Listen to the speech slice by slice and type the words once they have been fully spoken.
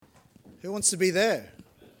Who wants to be there?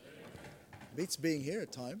 Beats being here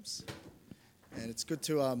at times, and it's good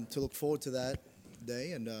to look forward to that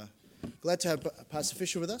day. And glad to have Pastor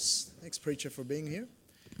Fisher with us. Thanks, preacher, for being here.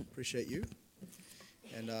 Appreciate you.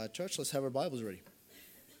 And church, let's have our Bibles ready.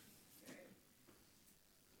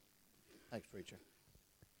 Thanks, preacher.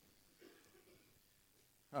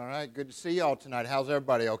 All right, good to see y'all tonight. How's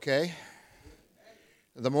everybody? Okay.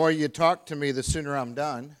 The more you talk to me, the sooner I'm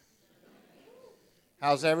done.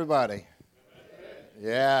 How's everybody?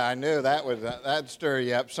 Yeah, I knew that'd stir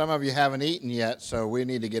you up. Some of you haven't eaten yet, so we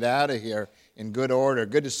need to get out of here in good order.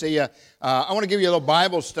 Good to see you. I want to give you a little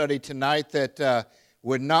Bible study tonight that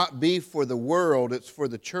would not be for the world. It's for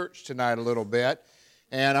the church tonight a little bit.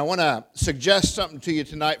 And I want to suggest something to you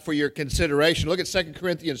tonight for your consideration. Look at 2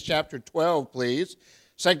 Corinthians chapter 12, please.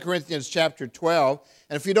 2 Corinthians chapter 12.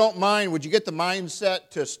 And if you don't mind, would you get the mindset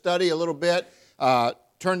to study a little bit?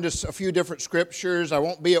 Turn to a few different scriptures. I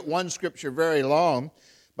won't be at one scripture very long,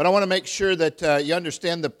 but I want to make sure that you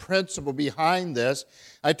understand the principle behind this.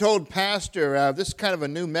 I told Pastor, this is kind of a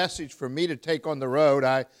new message for me to take on the road.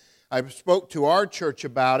 I spoke to our church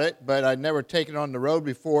about it, but I'd never taken it on the road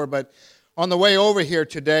before. But on the way over here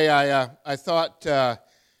today, I thought, I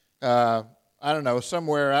don't know,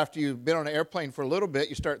 somewhere after you've been on an airplane for a little bit,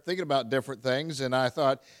 you start thinking about different things, and I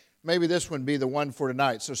thought, maybe this would be the one for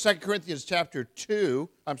tonight. So 2 Corinthians chapter 12.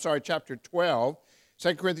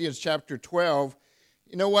 2 Corinthians chapter 12.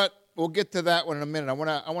 You know what? We'll get to that one in a minute. I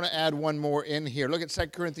want to add one more in here. Look at 2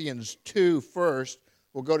 Corinthians 2 first.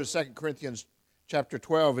 We'll go to 2 Corinthians chapter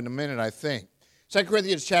 12 in a minute, I think. 2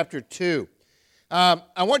 Corinthians chapter 2. I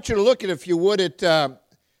want you to look at, if you would, at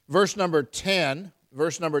verse number 10.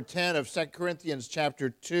 Verse number 10 of 2 Corinthians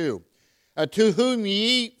chapter 2. To whom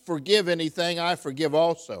ye forgive anything, I forgive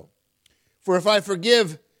also. For if I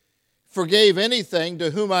forgave anything, to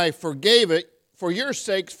whom I forgave it, for your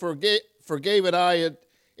sakes forgave it I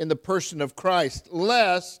in the person of Christ,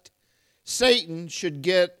 lest Satan should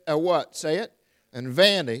get a what? Say it. An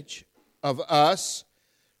advantage of us,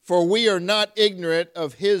 for we are not ignorant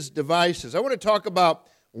of his devices. I want to talk about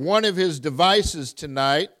one of his devices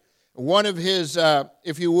tonight, one of his,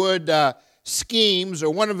 if you would, schemes, or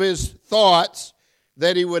one of his thoughts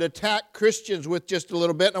that he would attack Christians with just a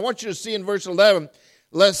little bit. And I want you to see in verse 11,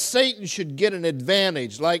 lest Satan should get an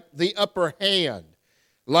advantage, like the upper hand,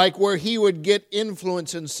 like where he would get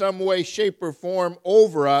influence in some way, shape, or form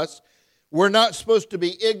over us. We're not supposed to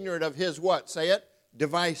be ignorant of his what? Say it.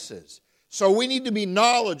 Devices. So we need to be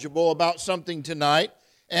knowledgeable about something tonight.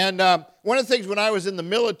 And one of the things when I was in the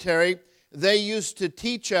military, they used to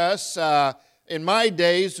teach us, in my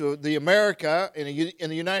days, the America, in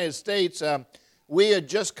the United States, we had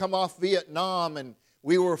just come off Vietnam, and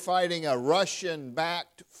we were fighting a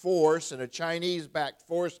Russian-backed force and a Chinese-backed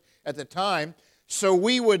force at the time. So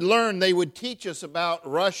we would learn, they would teach us about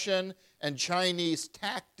Russian and Chinese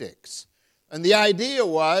tactics. And the idea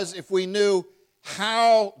was, if we knew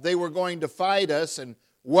how they were going to fight us and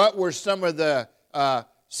what were some of the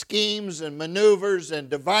schemes and maneuvers and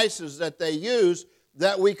devices that they used,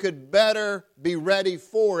 that we could better be ready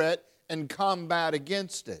for it and combat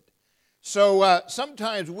against it. So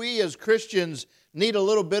sometimes we as Christians need a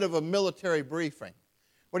little bit of a military briefing.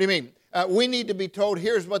 What do you mean? We need to be told,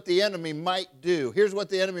 here's what the enemy might do. Here's what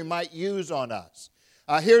the enemy might use on us.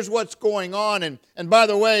 Here's what's going on. And by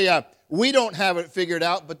the way, we don't have it figured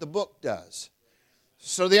out, but the book does.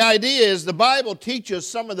 So the idea is the Bible teaches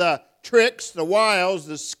some of the tricks, the wiles,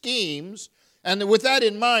 the schemes. And with that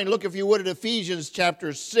in mind, look, if you would, at Ephesians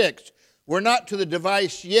chapter 6. We're not to the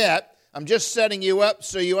device yet. I'm just setting you up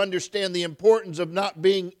so you understand the importance of not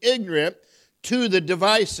being ignorant to the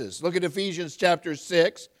devices. Look at Ephesians chapter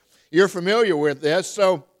 6. You're familiar with this.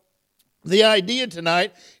 So the idea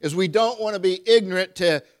tonight is we don't want to be ignorant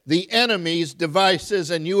to the enemy's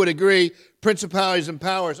devices. And you would agree, principalities and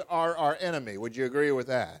powers are our enemy. Would you agree with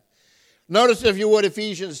that? Notice, if you would,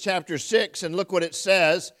 Ephesians chapter 6, and look what it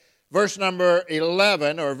says. Verse number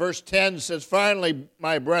 11, or verse 10 says, finally,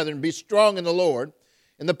 my brethren, be strong in the Lord,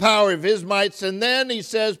 in the power of his mights. And then he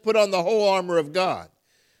says, put on the whole armor of God.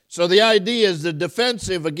 So the idea is the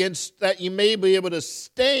defensive against that you may be able to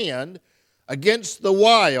stand against the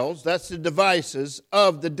wiles, that's the devices,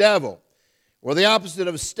 of the devil. Well, the opposite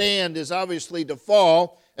of stand is obviously to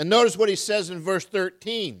fall. And notice what he says in verse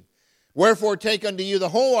 13. Wherefore take unto you the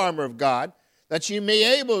whole armor of God, that you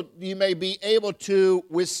may be able to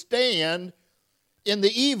withstand in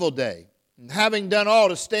the evil day, having done all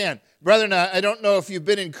to stand. Brethren, I don't know if you've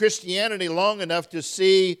been in Christianity long enough to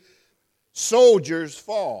see soldiers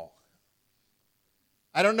fall.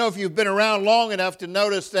 I don't know if you've been around long enough to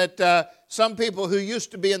notice that some people who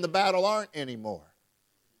used to be in the battle aren't anymore.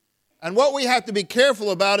 And what we have to be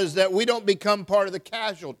careful about is that we don't become part of the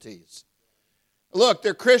casualties. Look,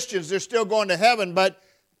 they're Christians, they're still going to heaven, but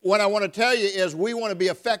what I want to tell you is we want to be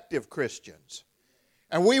effective Christians.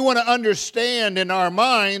 And we want to understand in our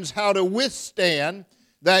minds how to withstand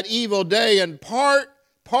that evil day. And part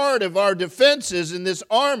of our defenses in this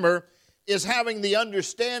armor is having the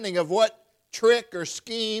understanding of what trick or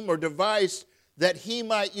scheme or device that he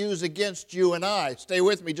might use against you and I. Stay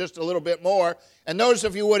with me just a little bit more. And notice,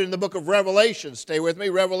 if you would, in the book of Revelation, stay with me,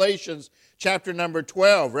 Revelations chapter number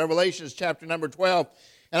 12. Revelations chapter number 12.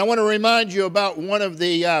 And I want to remind you about one of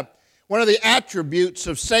the attributes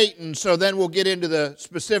of Satan, so then we'll get into the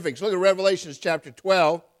specifics. Look at Revelations chapter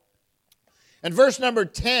 12. And verse number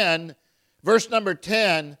 10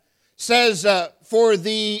 says, for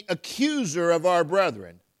the accuser of our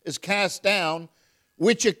brethren is cast down,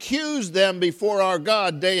 which accuse them before our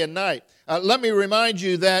God day and night. Let me remind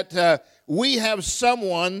you that we have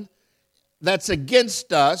someone that's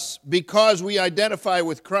against us because we identify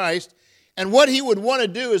with Christ, and what he would want to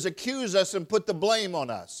do is accuse us and put the blame on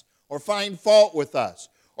us, or find fault with us,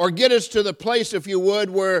 or get us to the place, if you would,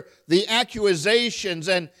 where the accusations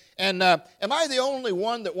and am I the only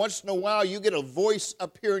one that once in a while you get a voice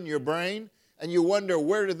up here in your brain and you wonder,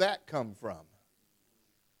 where did that come from?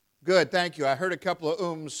 Good, thank you. I heard a couple of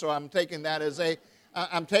ums, so I'm taking that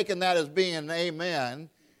as being an amen.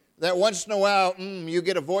 That once in a while, you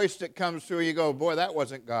get a voice that comes through, you go, boy, that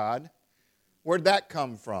wasn't God. Where'd that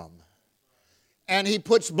come from? And he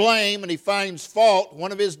puts blame and he finds fault,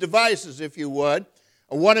 one of his devices, if you would,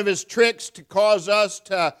 one of his tricks to cause us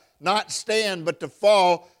to not stand but to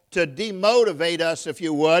fall, to demotivate us, if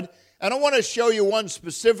you would. And I want to show you one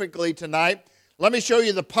specifically tonight. Let me show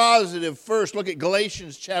you the positive first. Look at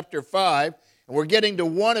Galatians chapter 5. And we're getting to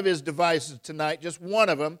one of his devices tonight, just one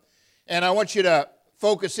of them. And I want you to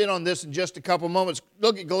focus in on this in just a couple moments.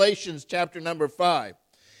 Look at Galatians chapter number 5.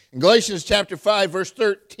 In Galatians chapter 5, verse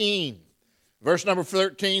 13. Verse number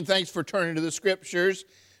 13, thanks for turning to the Scriptures.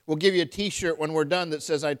 We'll give you a t-shirt when we're done that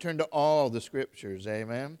says, I turn to all the Scriptures.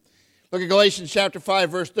 Amen. Look at Galatians chapter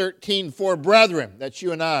 5, verse 13. For brethren, that's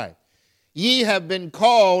you and I, ye have been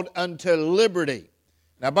called unto liberty.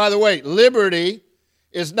 Now, by the way, liberty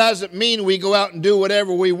doesn't mean we go out and do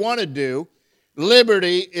whatever we want to do.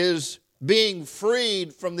 Liberty is being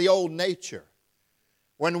freed from the old nature.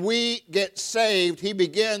 When we get saved, he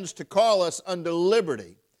begins to call us unto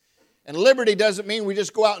liberty. And liberty doesn't mean we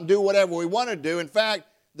just go out and do whatever we want to do. In fact,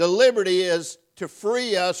 the liberty is to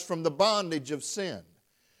free us from the bondage of sin,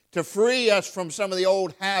 to free us from some of the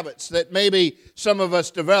old habits that maybe some of us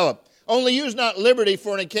develop. Only use not liberty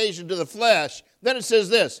for an occasion to the flesh. Then it says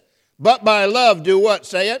this, but by love do what?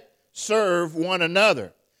 Say it. Serve one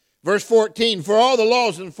another. Verse 14, for all the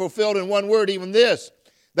laws are fulfilled in one word, even this,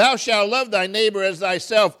 thou shalt love thy neighbor as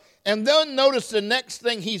thyself. And then notice the next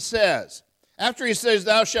thing he says. After he says,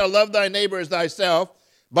 thou shalt love thy neighbor as thyself,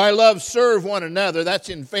 by love serve one another. That's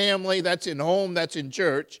in family, that's in home, that's in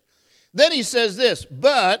church. Then he says this,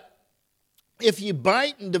 but if ye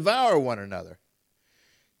bite and devour one another,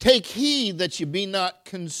 take heed that ye be not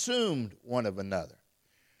consumed one of another.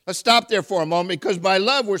 Let's stop there for a moment, because by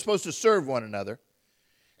love we're supposed to serve one another.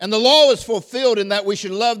 And the law is fulfilled in that we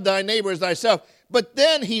should love thy neighbor as thyself. But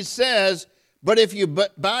then he says, but if you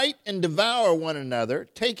bite and devour one another,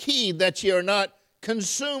 take heed that ye are not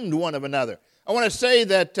consumed one of another. I want to say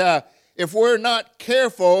that if we're not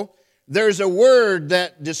careful, there's a word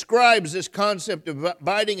that describes this concept of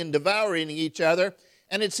biting and devouring each other,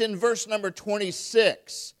 and it's in verse number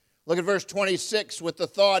 26. Look at verse 26 with the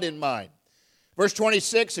thought in mind. Verse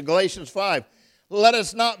 26 of Galatians 5. Let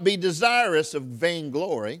us not be desirous of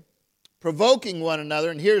vainglory, provoking one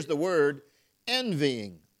another, and here's the word,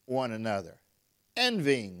 envying one another.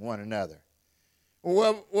 Envying one another.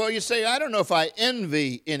 Well, you say, I don't know if I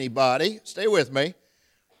envy anybody. Stay with me.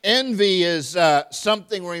 Envy is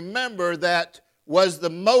something, remember, that was the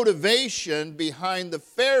motivation behind the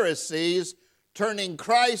Pharisees turning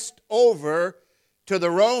Christ over to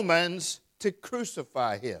the Romans to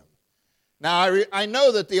crucify him. Now, I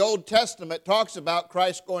know that the Old Testament talks about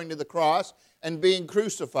Christ going to the cross and being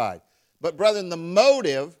crucified. But, brethren, the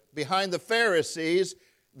motive behind the Pharisees,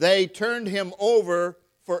 they turned him over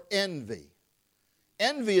for envy.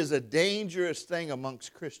 Envy is a dangerous thing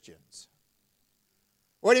amongst Christians.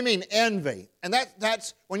 What do you mean, envy? And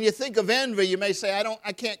that's when you think of envy, you may say,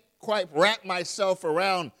 I can't quite wrap myself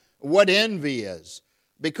around what envy is.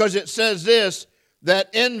 Because it says this, that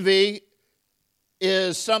envy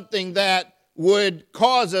is something that would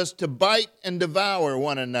cause us to bite and devour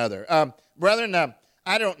one another. Brethren,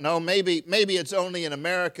 I don't know, maybe it's only in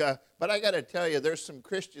America, but I got to tell you, there's some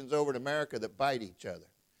Christians over in America that bite each other.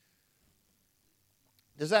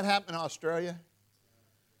 Does that happen in Australia?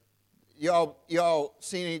 Y'all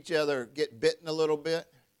seen each other get bitten a little bit?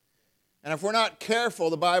 And if we're not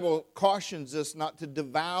careful, the Bible cautions us not to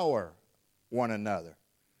devour one another.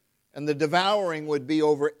 And the devouring would be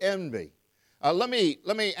over envy. Let me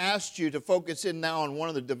ask you to focus in now on one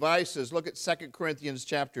of the devices. Look at 2 Corinthians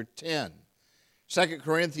chapter 10. 2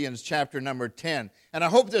 Corinthians chapter number 10. And I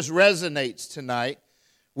hope this resonates tonight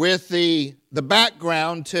with the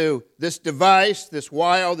background to this device, this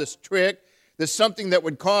wile, this trick, this something that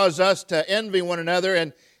would cause us to envy one another.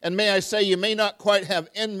 And may I say, you may not quite have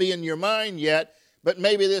envy in your mind yet, but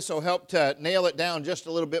maybe this will help to nail it down just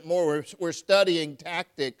a little bit more. We're studying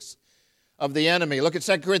tactics of the enemy. Look at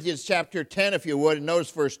 2 Corinthians chapter 10, if you would, and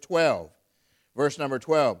notice verse 12. Verse number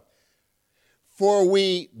 12. For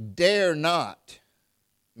we dare not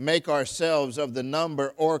make ourselves of the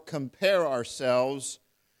number or compare ourselves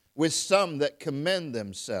with some that commend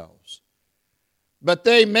themselves. But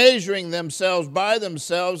they, measuring themselves by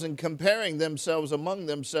themselves and comparing themselves among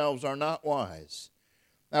themselves, are not wise.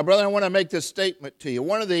 Now, brother, I want to make this statement to you.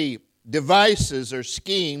 One of the devices or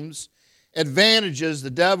schemes, advantages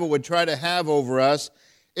the devil would try to have over us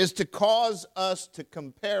is to cause us to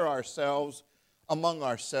compare ourselves among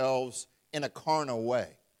ourselves in a carnal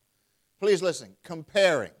way. Please listen,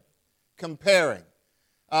 comparing.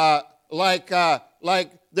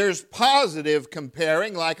 Like there's positive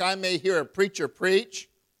comparing, like I may hear a preacher preach,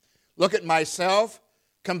 look at myself,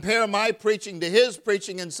 compare my preaching to his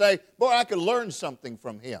preaching and say, boy, I could learn something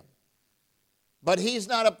from him. But he's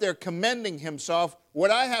not up there commending himself.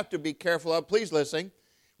 What I have to be careful of, please listen,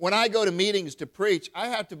 when I go to meetings to preach, I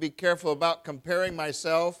have to be careful about comparing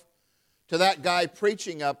myself to that guy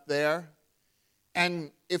preaching up there.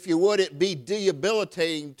 And if you would, it be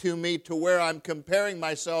debilitating to me to where I'm comparing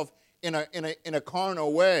myself in a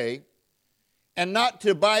carnal way, and not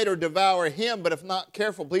to bite or devour him, but if not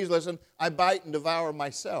careful, please listen, I bite and devour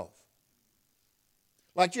myself.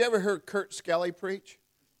 Like, you ever heard Kurt Skelly preach?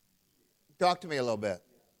 Talk to me a little bit.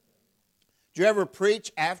 Did you ever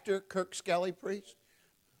preach after Kurt Skelly preached?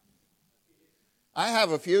 I have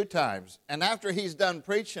a few times, and after he's done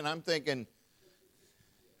preaching, I'm thinking,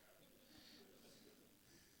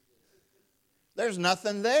 there's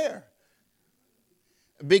nothing there.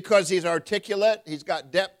 Because he's articulate, he's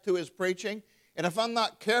got depth to his preaching. And if I'm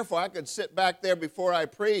not careful, I could sit back there before I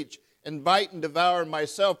preach and bite and devour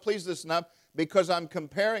myself. Please listen up, because I'm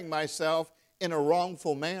comparing myself in a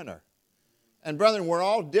wrongful manner. And brethren, we're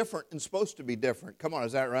all different and supposed to be different. Come on,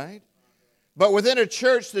 is that right? But within a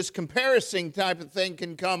church, this comparison type of thing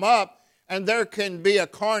can come up, and there can be a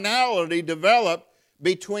carnality developed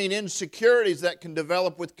between insecurities that can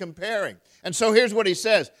develop with comparing. And so here's what he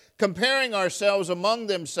says. Comparing ourselves among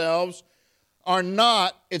themselves are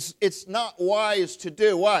not, it's not wise to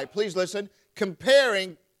do. Why? Please listen.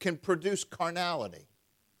 Comparing can produce carnality.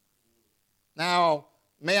 Now,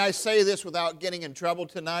 may I say this without getting in trouble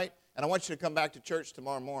tonight? And I want you to come back to church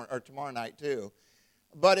tomorrow morning or tomorrow night too.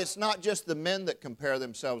 But it's not just the men that compare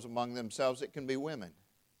themselves among themselves. It can be women.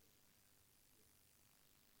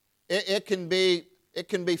 It can be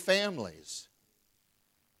families.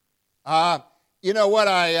 You know what?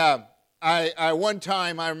 I one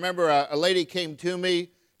time I remember a lady came to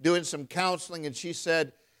me doing some counseling, and she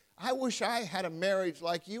said, "I wish I had a marriage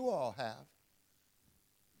like you all have."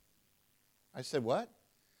 I said, "What?"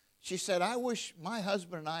 She said, "I wish my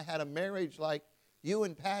husband and I had a marriage like you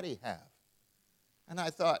and Patty have." And I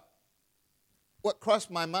thought, what crossed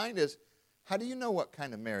my mind is, how do you know what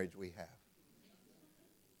kind of marriage we have?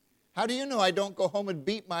 How do you know I don't go home and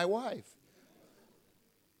beat my wife?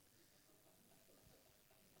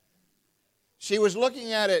 She was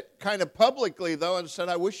looking at it kind of publicly, though, and said,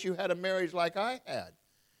 "I wish you had a marriage like I had."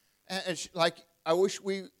 And she,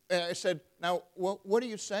 I said, "Now, what are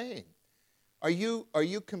you saying? Are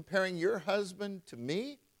you comparing your husband to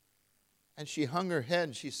me?" And she hung her head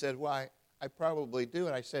and she said, "Well, I probably do."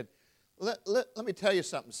 And I said, let me tell you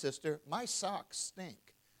something, sister. My socks stink.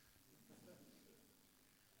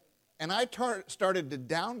 And I started to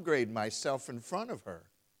downgrade myself in front of her.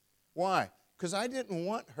 Why? Because I didn't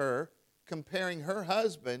want her comparing her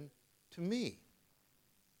husband to me.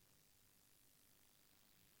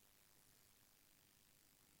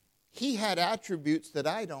 He had attributes that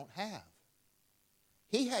I don't have.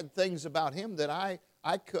 He had things about him that I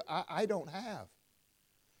don't have.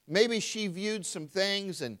 Maybe she viewed some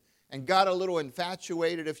things and got a little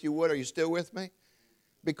infatuated, if you would. Are you still with me?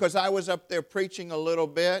 Because I was up there preaching a little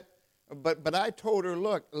bit. But I told her,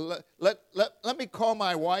 look, let me call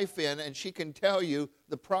my wife in, and she can tell you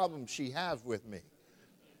the problem she has with me.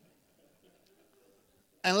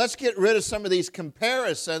 And let's get rid of some of these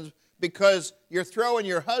comparisons, because you're throwing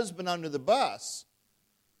your husband under the bus.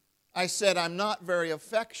 I said, I'm not very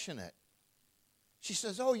affectionate. She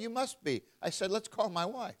says, oh, you must be. I said, let's call my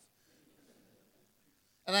wife.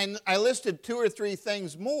 And I listed 2 or 3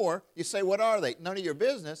 things more. You say, what are they? None of your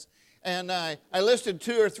business. And I listed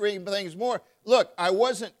 2 or 3 things more. Look, I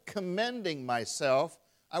wasn't commending myself.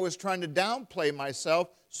 I was trying to downplay myself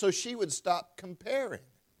so she would stop comparing.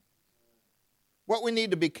 What we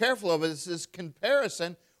need to be careful of is this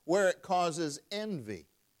comparison where it causes envy.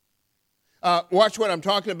 Watch what I'm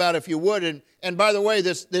talking about, if you would. And by the way,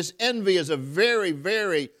 this envy is a very,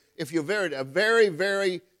 very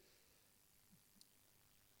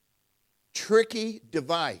tricky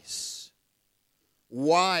device.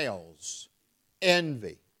 Wiles,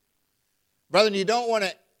 envy. Brethren, you don't want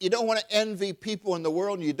to envy people in the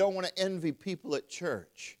world, and you don't want to envy people at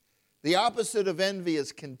church. The opposite of envy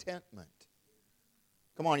is contentment.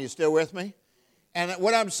 Come on, you still with me? And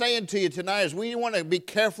what I'm saying to you tonight is we want to be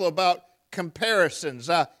careful about comparisons.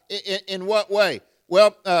 In what way?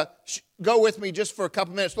 Well, go with me just for a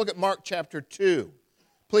couple minutes. Look at Mark chapter 2.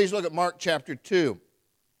 Please look at Mark chapter 2.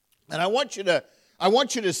 And I want you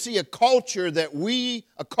to see a culture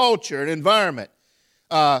an environment,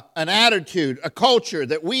 an attitude, a culture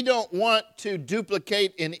that we don't want to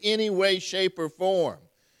duplicate in any way, shape, or form.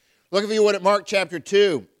 Look, if you would, at Mark chapter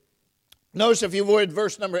 2. Notice, if you would,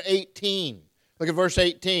 verse number 18. Look at verse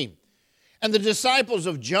 18. And the disciples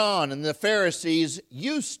of John and the Pharisees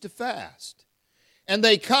used to fast. And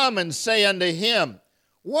they come and say unto him,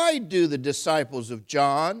 why do the disciples of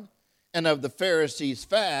John and of the Pharisees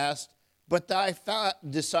fast, but thy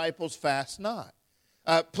disciples fast not?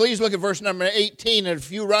 Please look at verse number 18. And if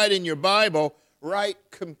you write in your Bible, write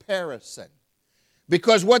comparison.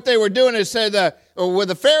 Because what they were doing is say well,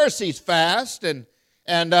 the Pharisees fast, and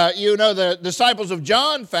the disciples of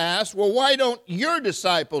John fast. Well, why don't your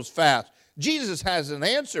disciples fast? Jesus has an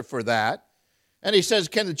answer for that. And he says,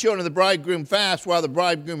 can the children of the bridegroom fast while the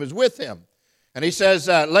bridegroom is with him? And he says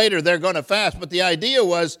later they're going to fast. But the idea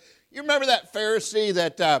was, you remember that Pharisee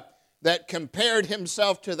that compared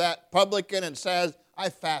himself to that publican and says, I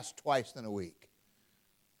fast twice in a week.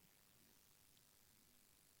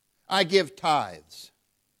 I give tithes.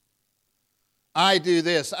 I do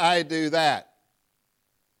this, I do that.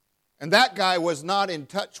 And that guy was not in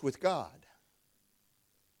touch with God.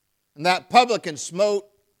 And that publican smote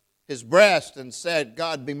his breast and said,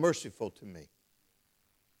 God, be merciful to me.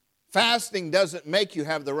 Fasting doesn't make you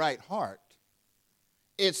have the right heart.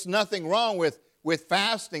 It's nothing wrong with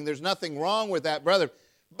fasting. There's nothing wrong with that, brother.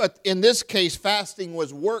 But in this case, fasting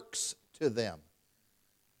was works to them.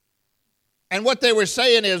 And what they were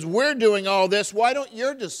saying is, we're doing all this. Why don't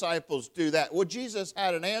your disciples do that? Well, Jesus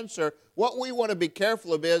had an answer. What we want to be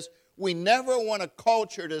careful of is, we never want a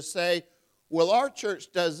culture to say, well, our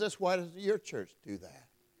church does this, why doesn't your church do that?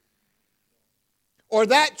 Or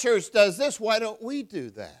that church does this, why don't we do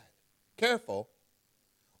that? Careful.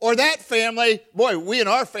 Or that family, boy, we in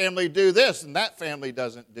our family do this, and that family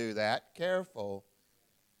doesn't do that. Careful.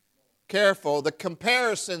 Careful. The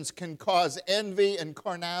comparisons can cause envy and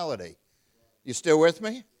carnality. You still with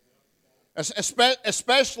me?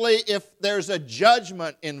 Especially if there's a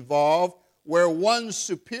judgment involved where one's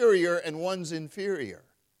superior and one's inferior.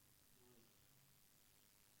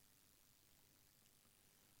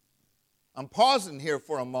 I'm pausing here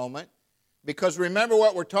for a moment because remember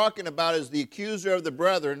what we're talking about is the accuser of the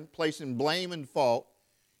brethren placing blame and fault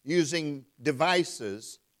using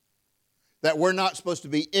devices that we're not supposed to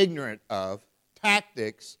be ignorant of,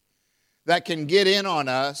 tactics that can get in on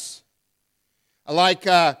us. Like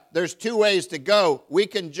there's 2 ways to go. We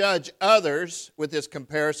can judge others with this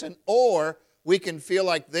comparison, or we can feel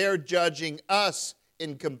like they're judging us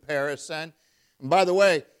in comparison. And by the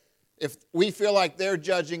way, if we feel like they're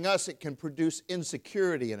judging us, it can produce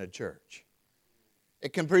insecurity in a church.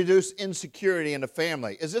 It can produce insecurity in a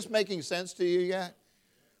family. Is this making sense to you yet?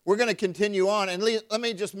 We're going to continue on, and let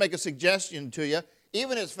me just make a suggestion to you.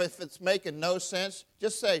 Even if it's making no sense,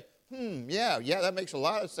 just say, yeah, that makes a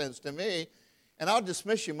lot of sense to me. And I'll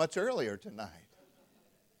dismiss you much earlier tonight.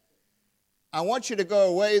 I want you to go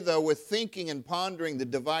away, though, with thinking and pondering the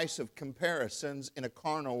device of comparisons in a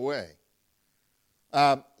carnal way.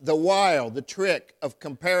 The trick of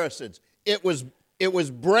comparisons. It was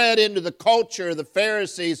bred into the culture of the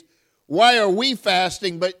Pharisees. Why are we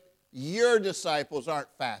fasting, but your disciples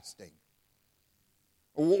aren't fasting?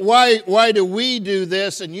 Why do we do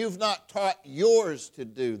this and you've not taught yours to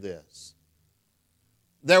do this?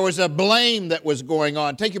 There was a blame that was going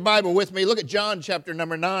on. Take your Bible with me. Look at John chapter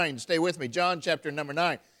number 9. Stay with me. John chapter number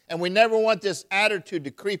 9. And we never want this attitude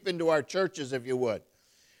to creep into our churches, if you would.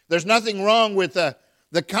 There's nothing wrong with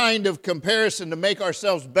the kind of comparison to make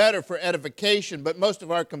ourselves better for edification, but most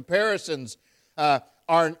of our comparisons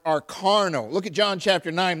are carnal. Look at John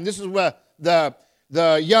chapter 9. This is where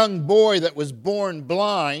the young boy that was born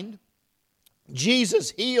blind,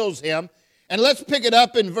 Jesus heals him. And let's pick it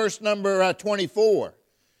up in verse number 24.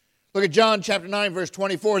 Look at John chapter 9, verse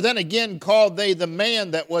 24. Then again called they the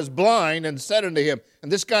man that was blind and said unto him,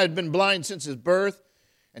 and this guy had been blind since his birth,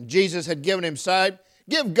 and Jesus had given him sight.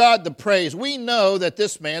 Give God the praise. We know that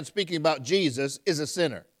this man, speaking about Jesus, is a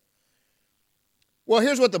sinner. Well,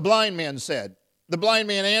 here's what the blind man said. The blind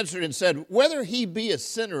man answered and said, whether he be a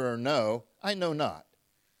sinner or no, I know not.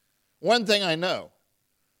 One thing I know,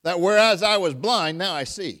 that whereas I was blind, now I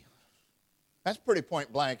see. That's pretty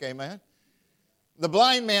point blank, amen? The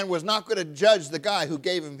blind man was not going to judge the guy who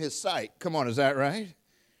gave him his sight. Come on, is that right?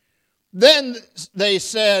 Then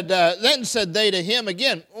said they to him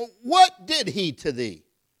again, what did he to thee?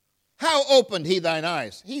 How opened he thine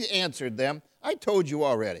eyes? He answered them, I told you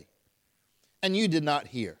already, and you did not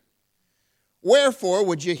hear. Wherefore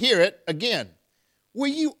would you hear it again?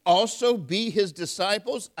 Will you also be his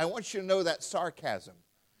disciples? I want you to know that sarcasm.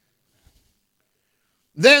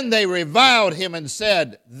 Then they reviled him and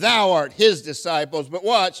said, thou art his disciples. But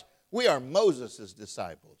watch, we are Moses'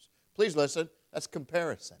 disciples. Please listen, that's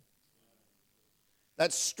comparison.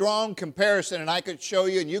 That's strong comparison, and I could show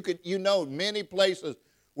you, and you know many places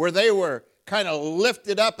where they were kind of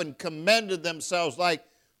lifted up and commended themselves like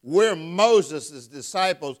we're Moses'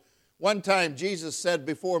 disciples. One time Jesus said,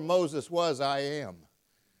 before Moses was, I am.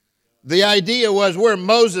 The idea was we're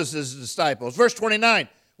Moses' disciples. Verse 29,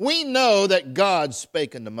 we know that God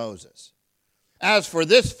spake unto Moses. As for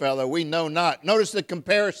this fellow, we know not. Notice the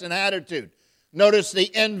comparison attitude. Notice the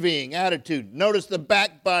envying attitude. Notice the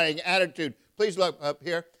backbiting attitude. Please look up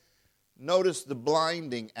here. Notice the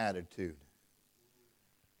blinding attitude.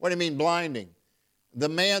 What do you mean blinding? The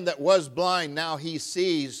man that was blind, now he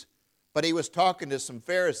sees, but he was talking to some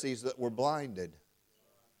Pharisees that were blinded.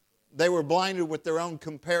 They were blinded with their own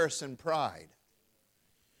comparison pride.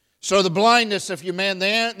 So the blindness of you man,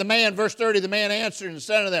 the man, verse 30, the man answered and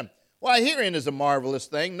said to them, why, herein is a marvelous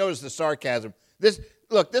thing. Notice the sarcasm. This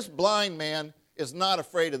blind man is not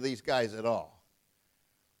afraid of these guys at all.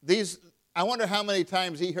 I wonder how many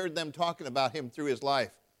times he heard them talking about him through his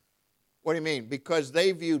life. What do you mean? Because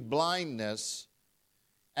they viewed blindness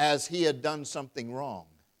as he had done something wrong.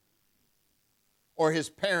 Or his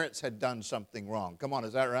parents had done something wrong. Come on,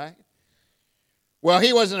 is that right? Well,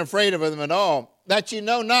 he wasn't afraid of them at all. That you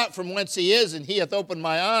know not from whence he is, and he hath opened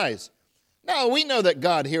my eyes. Now, we know that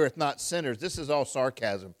God heareth not sinners. This is all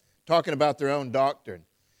sarcasm, talking about their own doctrine.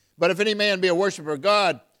 But if any man be a worshiper of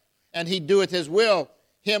God, and he doeth his will,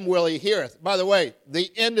 him will he heareth. By the way,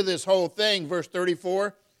 the end of this whole thing, verse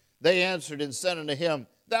 34, they answered and said unto him,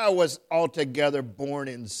 thou wast altogether born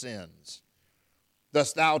in sins.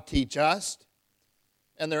 Dost thou teach us?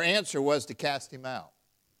 And their answer was to cast him out.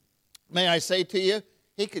 May I say to you,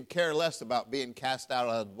 he could care less about being cast out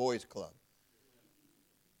of the boys' club.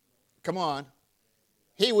 Come on.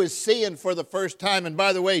 He was seeing for the first time, and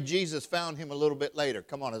by the way, Jesus found him a little bit later.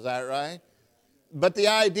 Come on, is that right? But the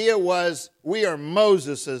idea was, we are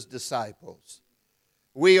Moses' disciples.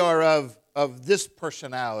 We are of this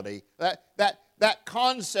personality. That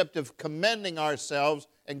concept of commending ourselves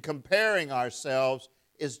and comparing ourselves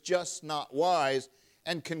is just not wise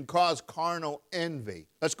and can cause carnal envy.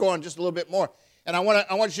 Let's go on just a little bit more. And I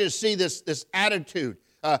want you to see this attitude.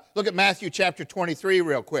 Look at Matthew chapter 23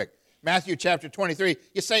 real quick. Matthew chapter 23.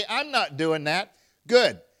 You say, I'm not doing that.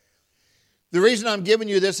 Good. The reason I'm giving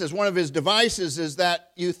you this as one of his devices is that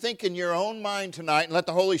you think in your own mind tonight and let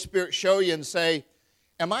the Holy Spirit show you and say,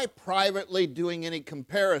 am I privately doing any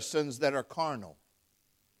comparisons that are carnal?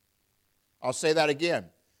 I'll say that again.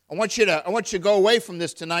 I want you to go away from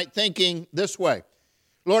this tonight thinking this way.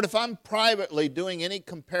 Lord, if I'm privately doing any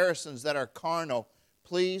comparisons that are carnal,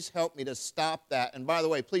 please help me to stop that. And by the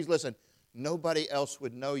way, please listen, nobody else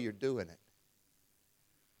would know you're doing it.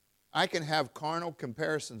 I can have carnal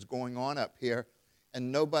comparisons going on up here,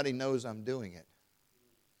 and nobody knows I'm doing it.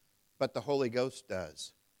 But the Holy Ghost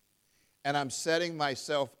does. And I'm setting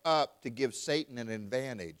myself up to give Satan an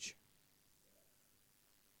advantage.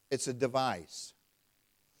 It's a device.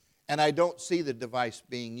 And I don't see the device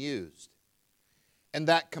being used. And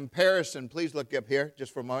that comparison, please look up here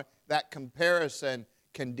just for a moment, that comparison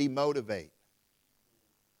can demotivate.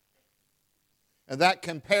 And that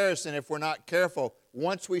comparison, if we're not careful,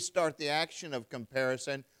 once we start the action of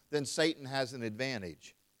comparison, then Satan has an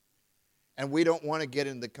advantage. And we don't want to get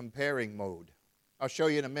in the comparing mode. I'll show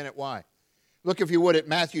you in a minute why. Look, if you would, at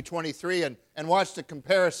Matthew 23 and watch the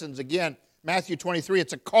comparisons again. Matthew 23,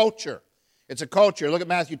 it's a culture. It's a culture. Look at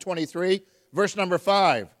Matthew 23, verse number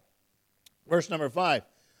 5. Verse number 5.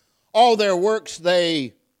 All their works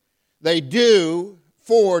they do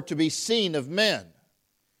for to be seen of men.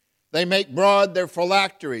 They make broad their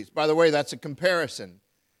phylacteries. By the way, that's a comparison.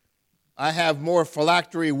 I have more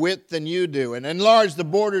phylactery width than you do. And enlarge the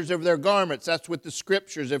borders of their garments. That's with the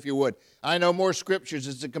scriptures, if you would. I know more scriptures.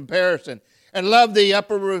 It's a comparison. And love the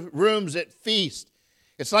upper rooms at feast.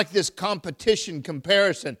 It's like this competition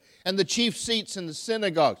comparison. And the chief seats in the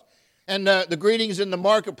synagogues. And the greetings in the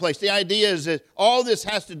marketplace. The idea is that all this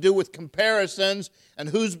has to do with comparisons and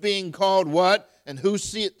who's being called what and who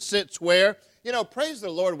sits where. You know, praise the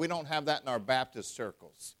Lord, we don't have that in our Baptist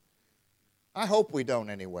circles. I hope we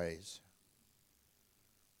don't anyways.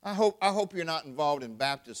 I hope you're not involved in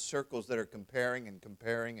Baptist circles that are comparing and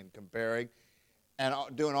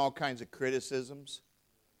doing all kinds of criticisms.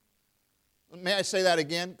 May I say that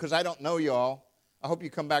again? Because I don't know y'all. I hope you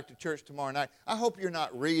come back to church tomorrow night. I hope you're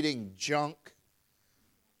not reading junk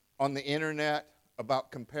on the internet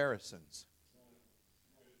about comparisons.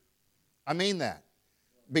 I mean that.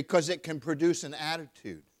 Because it can produce an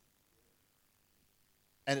attitude.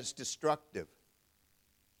 And it's destructive.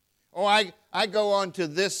 Oh, I go on to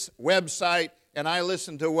this website and I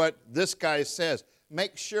listen to what this guy says.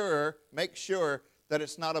 Make sure that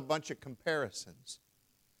it's not a bunch of comparisons.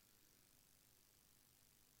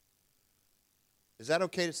 Is that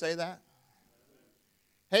okay to say that?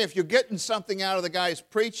 Hey, if you're getting something out of the guy's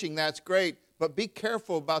preaching, that's great. But be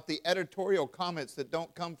careful about the editorial comments that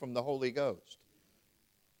don't come from the Holy Ghost.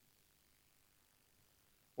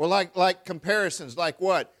 Or like comparisons, like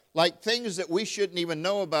what? Like things that we shouldn't even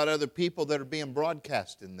know about other people that are being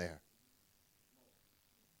broadcast in there.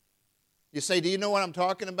 You say, do you know what I'm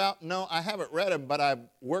talking about? No, I haven't read them, but I've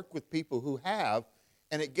worked with people who have,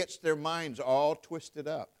 and it gets their minds all twisted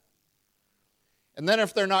up. And then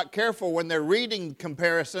if they're not careful, when they're reading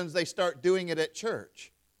comparisons, they start doing it at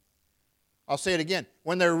church. I'll say it again.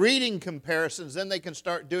 When they're reading comparisons, then they can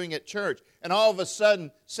start doing it at church. And all of a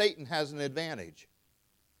sudden, Satan has an advantage.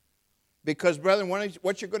 Because, brethren,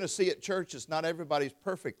 what you're going to see at church is not everybody's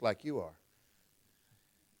perfect like you are.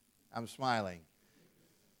 I'm smiling.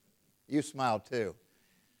 You smile too.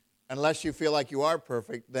 Unless you feel like you are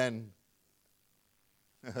perfect, then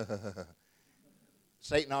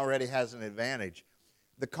Satan already has an advantage.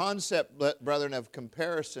 The concept, brethren, of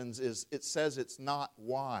comparisons is it says it's not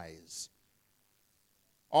wise.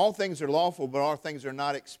 All things are lawful, but all things are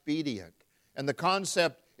not expedient. And the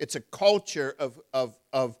concept, it's a culture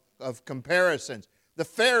of comparisons. The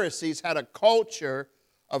Pharisees had a culture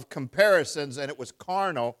of comparisons, and it was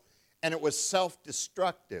carnal, and it was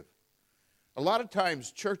self-destructive. A lot of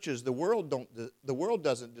times churches, the world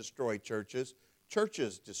doesn't destroy churches.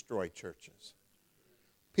 Churches destroy churches.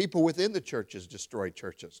 People within the churches destroy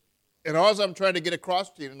churches. And all I'm trying to get across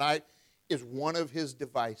to you tonight is one of his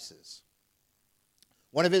devices,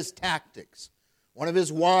 one of his tactics, one of his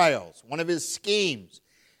wiles, one of his schemes.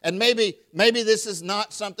 And maybe this is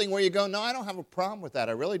not something where you go, no, I don't have a problem with that.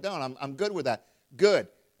 I really don't. I'm good with that. Good.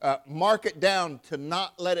 Mark it down to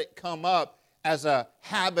not let it come up as a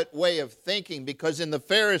habit way of thinking, because in the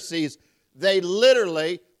Pharisees, they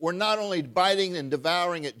literally were not only biting and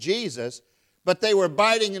devouring at Jesus, but they were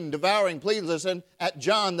biting and devouring, please listen, at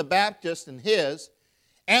John the Baptist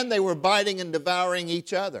and they were biting and devouring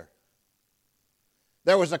each other.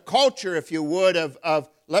 There was a culture, if you would, of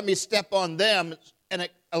let me step on them, and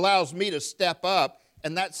it allows me to step up,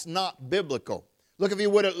 and that's not biblical. Look, if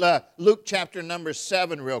you would, at Luke chapter number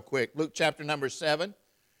 7 real quick. Luke chapter number 7.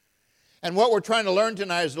 And what we're trying to learn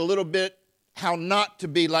tonight is a little bit how not to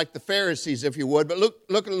be like the Pharisees, if you would. But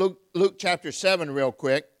look at Luke chapter 7 real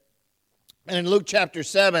quick. And in Luke chapter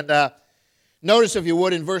 7, notice, if you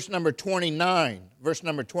would, in verse number 29. Verse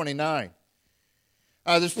number 29.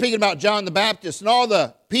 They're speaking about John the Baptist, and all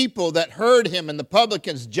the people that heard him and the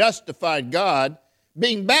publicans justified God,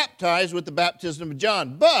 being baptized with the baptism of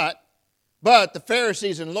John. But the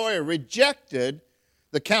Pharisees and lawyers rejected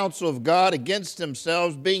the counsel of God against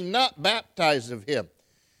themselves, being not baptized of him.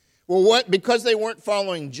 Well, because they weren't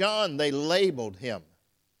following John, they labeled him.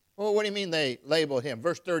 Well, what do you mean they labeled him?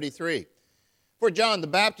 Verse 33. For John the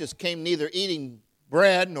Baptist came neither eating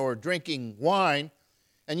bread nor drinking wine,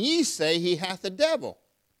 and ye say he hath a devil.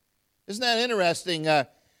 Isn't that interesting?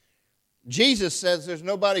 Jesus says there's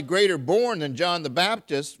nobody greater born than John the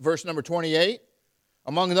Baptist, verse number 28.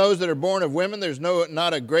 Among those that are born of women, there's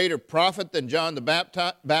not a greater prophet than John the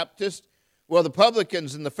Baptist. Well, the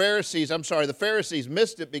publicans and the Pharisees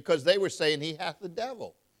missed it because they were saying he hath the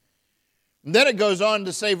devil. And then it goes on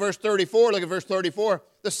to say, verse 34, look at verse 34.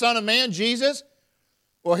 The Son of Man, Jesus,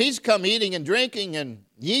 Well, he's come eating and drinking, and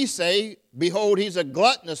ye say, behold, he's a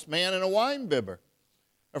gluttonous man and a winebibber,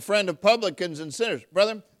 a friend of publicans and sinners.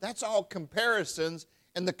 Brother, that's all comparisons,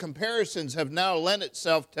 and the comparisons have now lent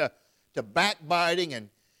itself to backbiting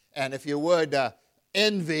and if you would,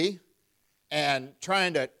 envy and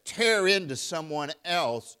trying to tear into someone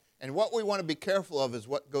else. And what we want to be careful of is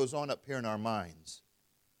what goes on up here in our minds.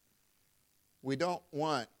 We don't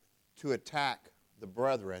want to attack the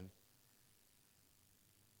brethren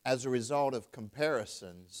as a result of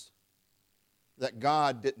comparisons that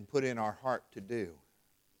God didn't put in our heart to do.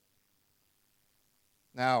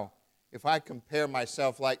 Now, if I compare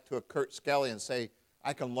myself like to a Kurt Skelly and say,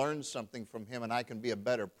 I can learn something from him and I can be a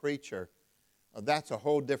better preacher, that's a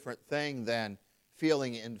whole different thing than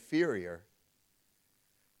feeling inferior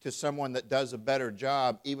to someone that does a better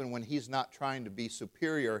job, even when he's not trying to be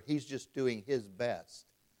superior, he's just doing his best.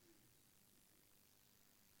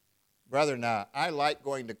 Brother, now, I like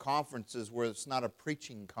going to conferences where it's not a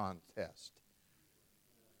preaching contest.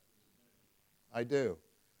 I do.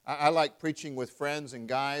 I like preaching with friends and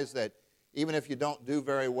guys that even if you don't do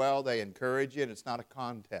very well, they encourage you, and it's not a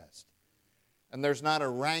contest. And there's not a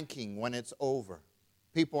ranking when it's over.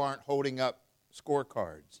 People aren't holding up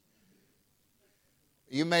scorecards.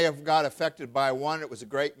 You may have got affected by one. It was a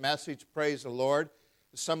great message, praise the Lord.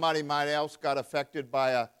 Somebody might else got affected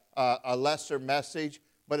by a lesser message.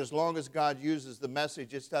 But as long as God uses the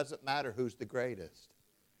message, it doesn't matter who's the greatest.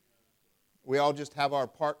 We all just have our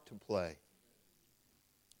part to play.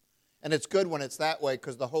 And it's good when it's that way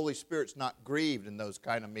because the Holy Spirit's not grieved in those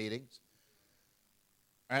kind of meetings.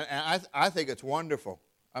 And I think it's wonderful.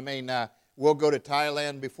 I mean, we'll go to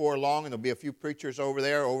Thailand before long, and there'll be a few preachers over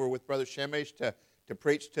there, over with Brother Shemesh to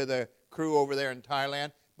preach to the crew over there in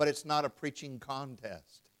Thailand. But it's not a preaching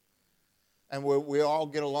contest. And we all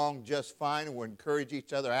get along just fine, and we'll encourage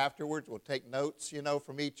each other afterwards. We'll take notes,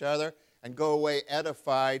 from each other and go away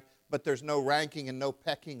edified, but there's no ranking and no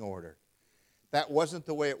pecking order. That wasn't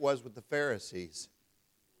the way it was with the Pharisees.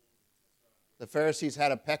 The Pharisees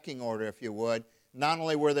had a pecking order, if you would. Not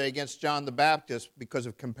only were they against John the Baptist because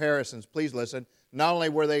of comparisons, please listen, not only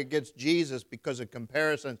were they against Jesus because of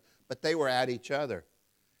comparisons, but they were at each other.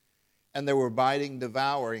 And they were biting,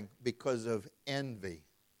 devouring because of envy.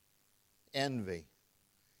 Envy.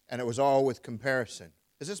 And it was all with comparison.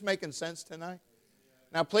 Is this making sense tonight?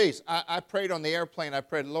 Now, please, I prayed on the airplane. I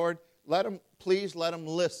prayed, Lord, please let them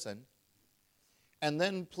listen. And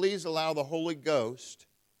then please allow the Holy Ghost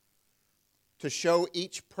to show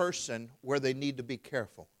each person where they need to be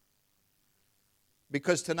careful.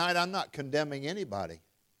 Because tonight I'm not condemning anybody.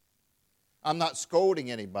 I'm not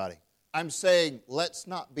scolding anybody. I'm saying let's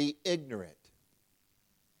not be ignorant.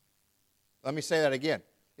 Let me say that again.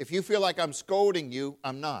 If you feel like I'm scolding you,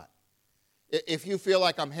 I'm not. If you feel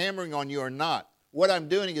like I'm hammering on you or not, what I'm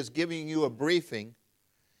doing is giving you a briefing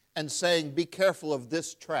and saying, be careful of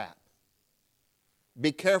this trap.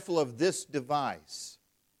 Be careful of this device.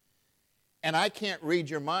 And I can't read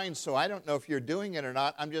your mind, so I don't know if you're doing it or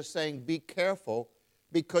not. I'm just saying be careful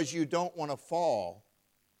because you don't want to fall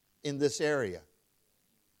in this area.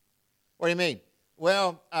 What do you mean?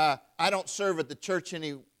 Well, I don't serve at the church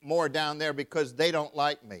anymore down there because they don't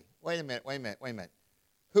like me. Wait a minute.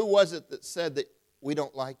 Who was it that said that we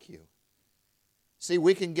don't like you? See,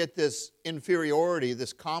 we can get this inferiority,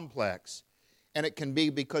 this complex, and it can be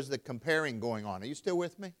because of the comparing going on. Are you still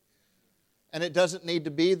with me? And it doesn't need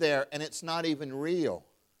to be there, and it's not even real.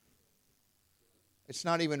 It's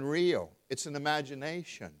not even real. It's an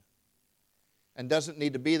imagination and doesn't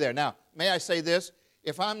need to be there. Now, may I say this?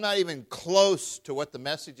 If I'm not even close to what the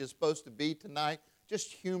message is supposed to be tonight,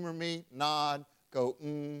 just humor me, nod, go,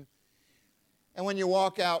 And when you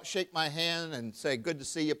walk out, shake my hand and say, good to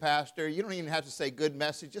see you, Pastor. You don't even have to say good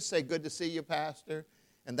message. Just say, good to see you, Pastor.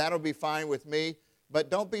 And that'll be fine with me. But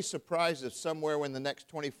don't be surprised if somewhere in the next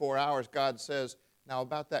 24 hours God says, now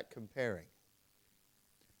about that comparing.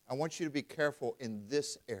 I want you to be careful in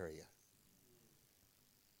this area.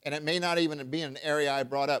 And it may not even be an area I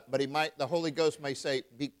brought up, but the Holy Ghost may say,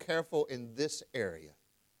 be careful in this area.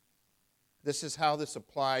 This is how this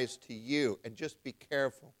applies to you, and just be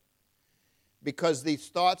careful. Because these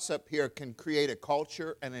thoughts up here can create a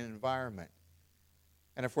culture and an environment.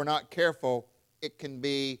 And if we're not careful, it can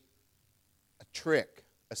be a trick,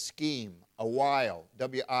 a scheme, a wile,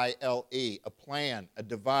 W-I-L-E, a plan, a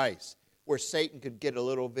device, where Satan could get a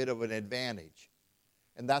little bit of an advantage.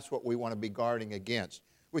 And that's what we want to be guarding against.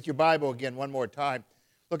 With your Bible again one more time,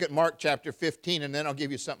 look at Mark chapter 15, and then I'll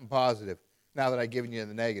give you something positive now that I've given you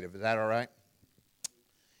the negative. Is that all right?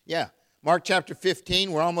 Yeah. Mark chapter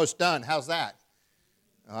 15, we're almost done. How's that?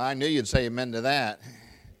 Oh, I knew you'd say amen to that.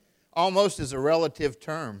 almost is a relative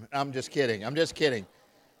term. I'm just kidding.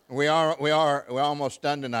 We're almost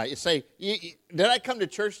done tonight. You say, did I come to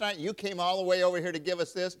church tonight? You came all the way over here to give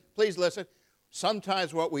us this? Please listen.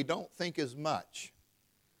 Sometimes what we don't think is much,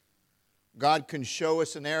 God can show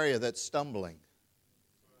us an area that's stumbling.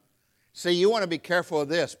 See, you want to be careful of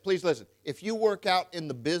this. Please listen. If you work out in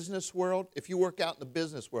the business world,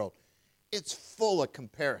 it's full of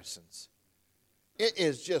comparisons. It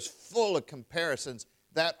is just full of comparisons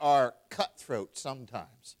that are cutthroat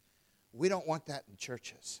sometimes. We don't want that in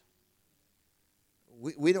churches.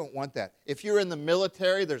 We don't want that. If you're in the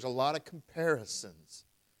military, there's a lot of comparisons.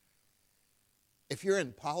 If you're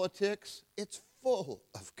in politics, it's full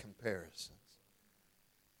of comparisons.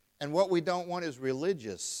 And what we don't want is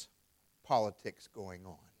religious politics going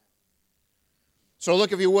on. So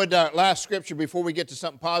look, if you would, last scripture before we get to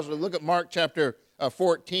something positive. Look at Mark chapter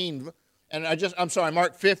 14, and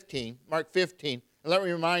Mark 15. Mark 15. And let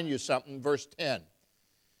me remind you something, verse 10.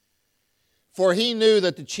 For he knew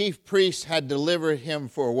that the chief priests had delivered him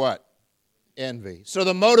for what? Envy. So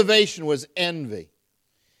the motivation was envy.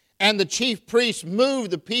 And the chief priests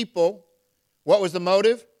moved the people. What was the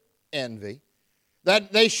motive? Envy.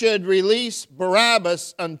 That they should release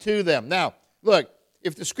Barabbas unto them. Now, look,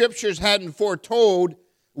 if the scriptures hadn't foretold,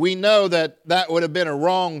 we know that that would have been a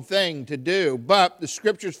wrong thing to do. But the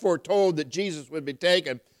scriptures foretold that Jesus would be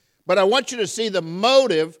taken. But I want you to see the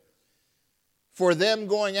motive for them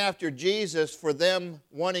going after Jesus, for them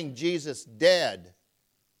wanting Jesus dead,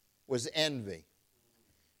 was envy.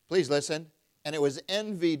 Please listen. And it was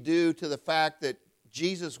envy due to the fact that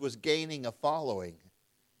Jesus was gaining a following.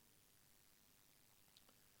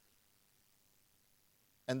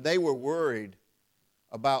 And they were worried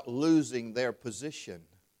about losing their position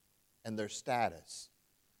and their status.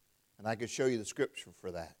 And I could show you the scripture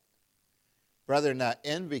for that. Brethren,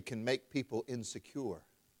 envy can make people insecure.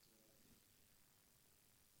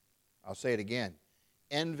 I'll say it again.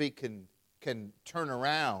 Envy can turn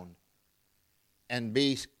around and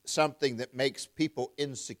be something that makes people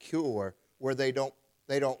insecure, where they don't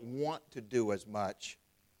want to do as much,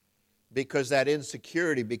 because that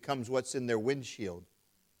insecurity becomes what's in their windshield,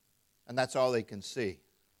 and that's all they can see.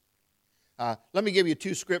 Let me give you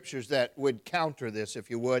two scriptures that would counter this, if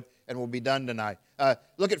you would, and we'll be done tonight.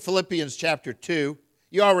 Look at Philippians chapter 2.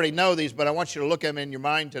 You already know these, but I want you to look at them in your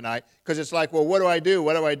mind tonight, because it's like, well, what do I do?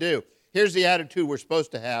 What do I do? Here's the attitude we're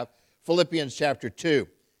supposed to have, Philippians chapter 2.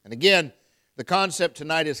 And again, the concept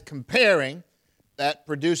tonight is comparing. That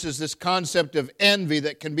produces this concept of envy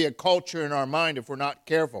that can be a culture in our mind if we're not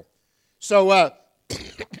careful. So,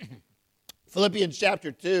 Philippians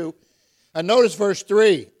chapter 2, notice verse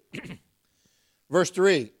 3. Verse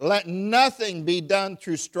 3, let nothing be done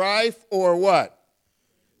through strife or what?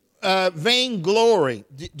 Vain glory.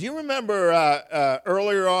 Do you remember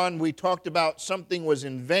earlier on we talked about something was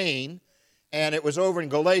in vain, and it was over in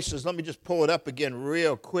Galatians. Let me just pull it up again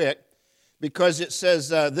real quick, because it says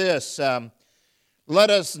this, let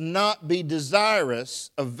us not be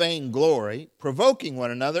desirous of vain glory, provoking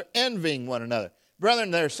one another, envying one another.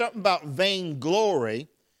 Brethren, there's something about vain glory,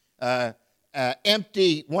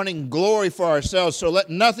 empty, wanting glory for ourselves. So let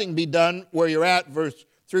nothing be done where you're at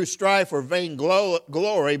through strife or vain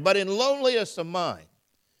glory, but in lowliness of mind.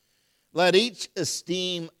 Let each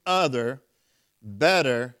esteem other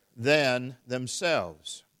better than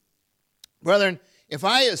themselves. Brethren, if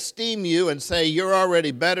I esteem you and say you're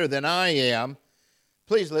already better than I am,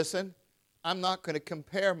 please listen, I'm not going to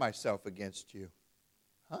compare myself against you.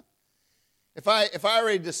 Huh? If I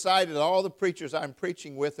already decided all the preachers I'm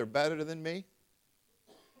preaching with are better than me,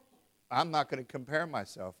 I'm not going to compare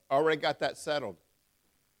myself. I already got that settled.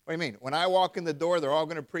 What do you mean? When I walk in the door, they're all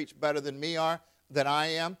going to preach better than I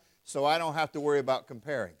am, so I don't have to worry about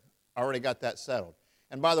comparing. I already got that settled.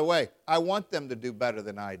 And by the way, I want them to do better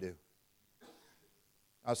than I do.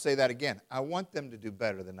 I'll say that again. I want them to do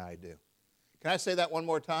better than I do. Can I say that one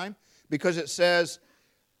more time? Because it says,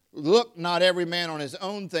 look not every man on his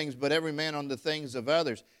own things, but every man on the things of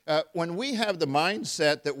others. When we have the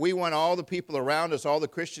mindset that we want all the people around us, all the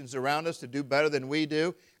Christians around us to do better than we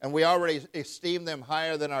do, and we already esteem them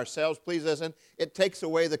higher than ourselves, please listen, it takes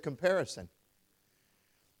away the comparison.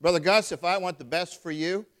 Brother Gus, if I want the best for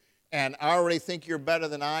you, and I already think you're better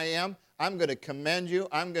than I am, I'm going to commend you,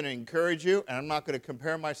 I'm going to encourage you, and I'm not going to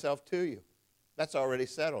compare myself to you. That's already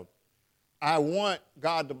settled. I want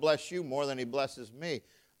God to bless you more than He blesses me.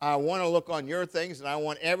 I want to look on your things, and I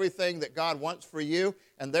want everything that God wants for you,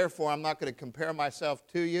 and therefore I'm not going to compare myself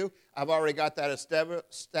to you. I've already got that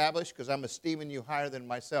established because I'm esteeming you higher than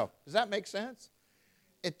myself. Does that make sense?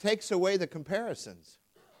 It takes away the comparisons.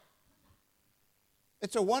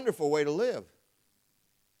 It's a wonderful way to live.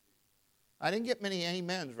 I didn't get many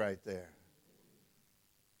amens right there.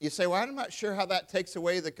 You say, well, I'm not sure how that takes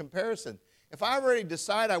away the comparison. If I already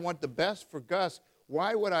decide I want the best for Gus,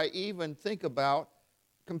 why would I even think about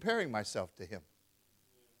comparing myself to him?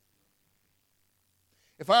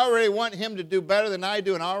 If I already want him to do better than I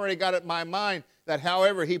do, and I already got it in my mind that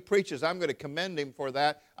however he preaches, I'm going to commend him for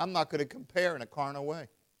that, I'm not going to compare in a carnal way.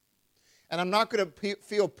 And I'm not going to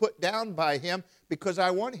feel put down by him because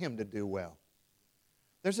I want him to do well.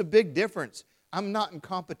 There's a big difference. I'm not in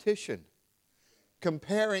competition.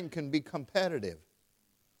 Comparing can be competitive.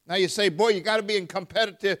 Now you say, boy, you got to be in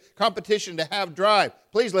competition to have drive.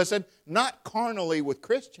 Please listen, not carnally with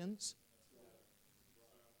Christians.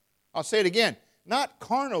 I'll say it again. Not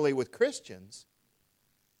carnally with Christians.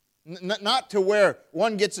 Not to where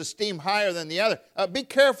one gets esteem higher than the other. Be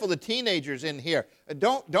careful, the teenagers in here.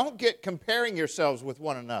 Don't get comparing yourselves with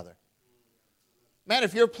one another. Man,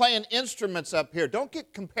 if you're playing instruments up here, don't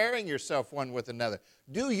get comparing yourself one with another.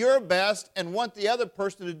 Do your best and want the other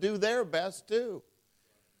person to do their best too.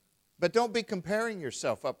 But don't be comparing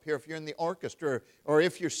yourself up here if you're in the orchestra or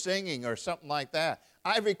if you're singing or something like that.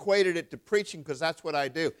 I've equated it to preaching because that's what I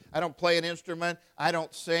do. I don't play an instrument. I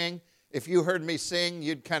don't sing. If you heard me sing,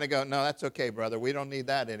 you'd kind of go, no, that's okay, brother. We don't need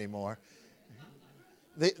that anymore.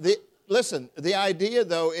 Listen, the idea,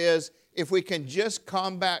 though, is if we can just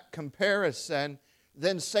combat comparison,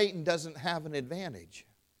 then Satan doesn't have an advantage.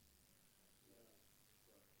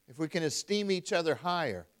 If we can esteem each other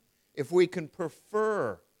higher, if we can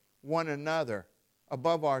prefer one another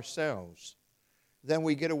above ourselves, then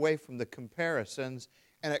we get away from the comparisons,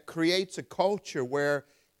 and it creates a culture where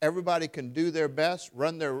everybody can do their best,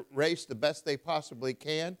 run their race the best they possibly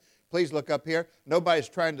can. Please look up here. Nobody's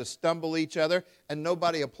trying to stumble each other, and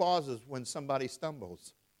nobody applauds when somebody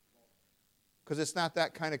stumbles, because it's not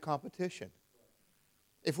that kind of competition.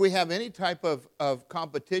 If we have any type of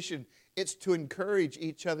competition, it's to encourage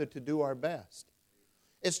each other to do our best.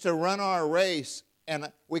 It's to run our race,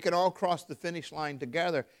 and we can all cross the finish line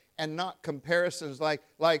together, and not comparisons like,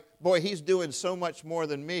 boy, he's doing so much more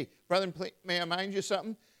than me. Brethren, may I remind you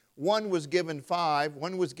something? One was given 5,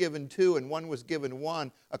 one was given 2, and one was given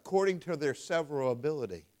 1, according to their several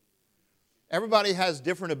ability. Everybody has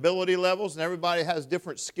different ability levels, and everybody has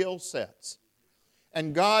different skill sets.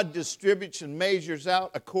 And God distributes and measures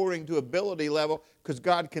out according to ability level, because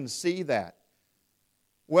God can see that.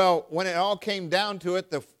 Well, when it all came down to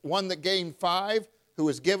it, the one that gained 5, who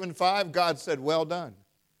was given 5, God said, well done.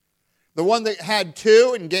 The one that had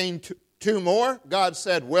 2 and gained 2 more, God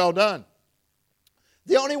said, well done.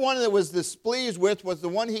 The only one that was displeased with was the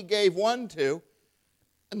one he gave 1 to,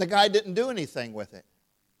 and the guy didn't do anything with it.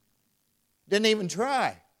 Didn't even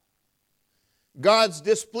try. God's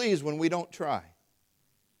displeased when we don't try.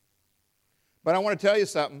 But I want to tell you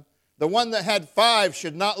something. The one that had 5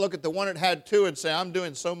 should not look at the one that had 2 and say, I'm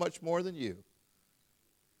doing so much more than you.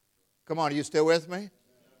 Come on, are you still with me?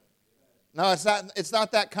 No, it's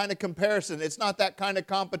not that kind of comparison. It's not that kind of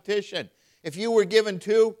competition. If you were given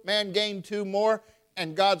 2, man gained 2 more,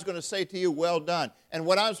 and God's going to say to you, well done. And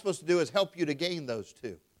what I'm supposed to do is help you to gain those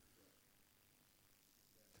 2.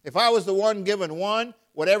 If I was the one given 1,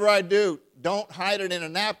 whatever I do, don't hide it in a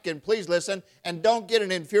napkin, please listen, and don't get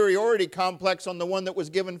an inferiority complex on the one that was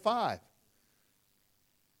given 5.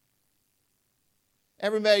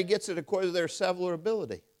 Everybody gets it according to their several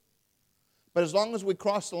ability. But as long as we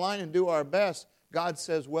cross the line and do our best, God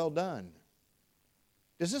says, well done.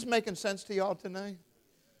 Is this making sense to y'all tonight?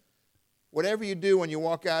 Whatever you do when you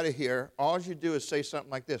walk out of here, all you do is say something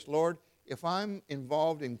like this: Lord, if I'm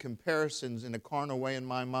involved in comparisons in a carnal way in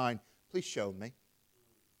my mind, please show me.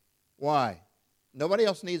 Why? Nobody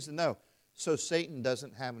else needs to know. So Satan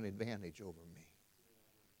doesn't have an advantage over me.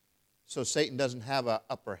 So Satan doesn't have an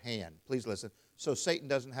upper hand. Please listen. So Satan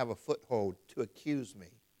doesn't have a foothold to accuse me.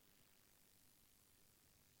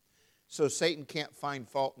 So Satan can't find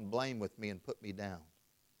fault and blame with me and put me down.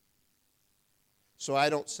 So I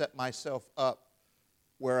don't set myself up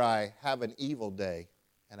where I have an evil day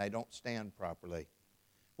and I don't stand properly.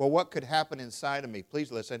 Well, what could happen inside of me?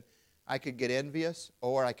 Please listen. I could get envious,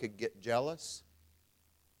 or I could get jealous,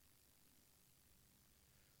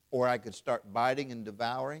 or I could start biting and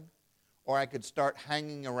devouring, or I could start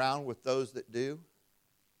hanging around with those that do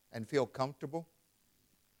and feel comfortable.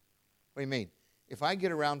 What do you mean? If I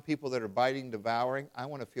get around people that are biting, devouring, I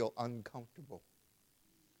want to feel uncomfortable.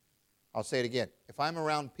 I'll say it again. If I'm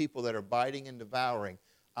around people that are biting and devouring,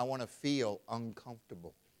 I want to feel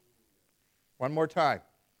uncomfortable. One more time.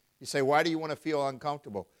 You say, why do you want to feel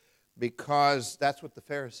uncomfortable? Because that's what the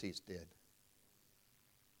Pharisees did.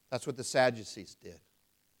 That's what the Sadducees did.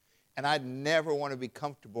 And I'd never want to be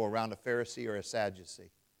comfortable around a Pharisee or a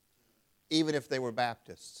Sadducee. even if they were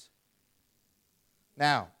Baptists.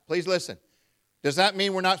 Now, please listen. Does that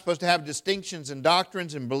mean we're not supposed to have distinctions in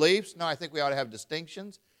doctrines and beliefs? No, I think we ought to have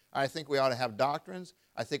distinctions. I think we ought to have doctrines.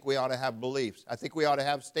 I think we ought to have beliefs. I think we ought to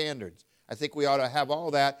have standards. I think we ought to have all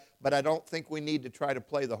that, but I don't think we need to try to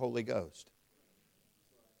play the Holy Ghost.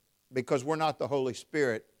 Because we're not the Holy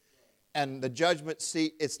Spirit. And the judgment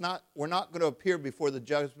seat, we're not going to appear before the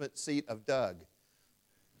judgment seat of Doug.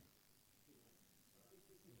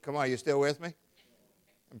 Come on, you still with me?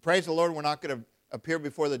 And praise the Lord, we're not going to appear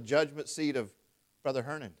before the judgment seat of Brother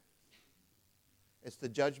Hernan. It's the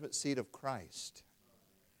judgment seat of Christ.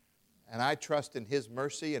 And I trust in His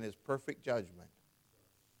mercy and His perfect judgment.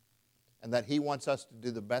 And that He wants us to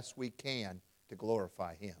do the best we can to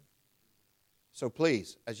glorify Him. So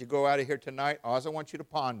please, as you go out of here tonight, all I want you to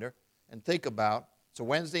ponder and think about, it's a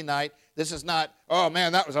Wednesday night. This is not, oh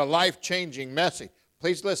man, that was a life-changing message.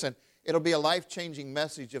 Please listen, it'll be a life-changing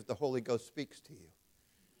message if the Holy Ghost speaks to you.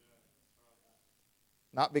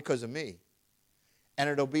 Not because of me. And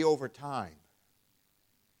it'll be over time.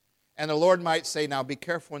 And the Lord might say, now be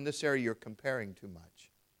careful in this area, you're comparing too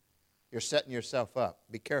much. You're setting yourself up.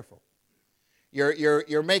 Be careful.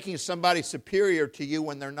 You're making somebody superior to you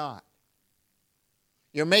when they're not.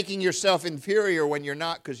 You're making yourself inferior when you're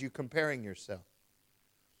not because you're comparing yourself.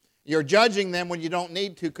 You're judging them when you don't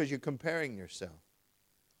need to because you're comparing yourself.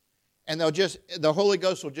 And the Holy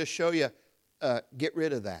Ghost will just show you, get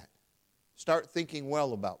rid of that. Start thinking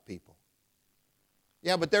well about people.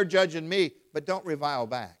 Yeah, but they're judging me, but don't revile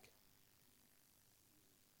back.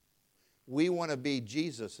 We want to be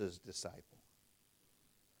Jesus' disciple.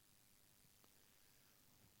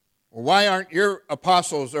 Well, why aren't your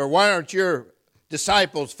apostles or why aren't your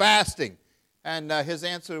disciples fasting? And his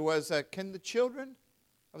answer was, can the children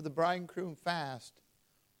of the bridegroom fast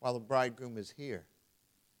while the bridegroom is here?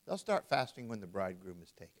 They'll start fasting when the bridegroom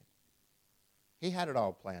is taken. He had it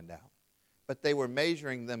all planned out. But they were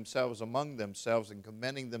measuring themselves among themselves and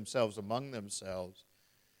commending themselves among themselves.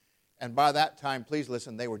 And by that time, please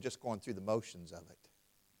listen, they were just going through the motions of it.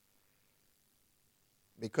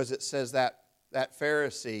 Because it says that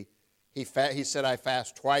Pharisee, he said, I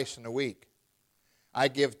fast twice in a week. I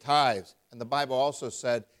give tithes. And the Bible also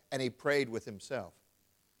said, and he prayed with himself.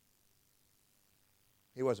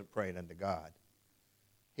 He wasn't praying unto God.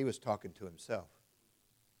 He was talking to himself.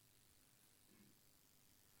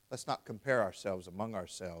 Let's not compare ourselves among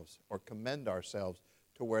ourselves or commend ourselves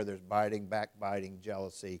to where there's biting, backbiting,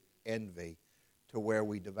 jealousy, envy, to where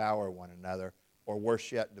we devour one another, or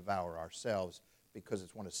worse yet, devour ourselves, because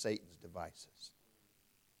it's one of Satan's devices.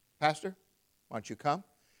 Pastor, why don't you come?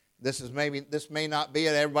 This may not be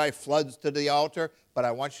it. Everybody floods to the altar, but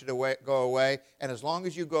I want you to go away. And as long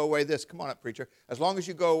as you go away come on up, preacher. As long as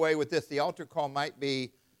you go away with this, the altar call might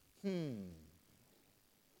be, let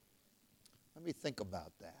me think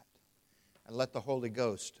about that. And let the Holy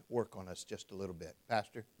Ghost work on us just a little bit.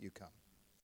 Pastor, you come.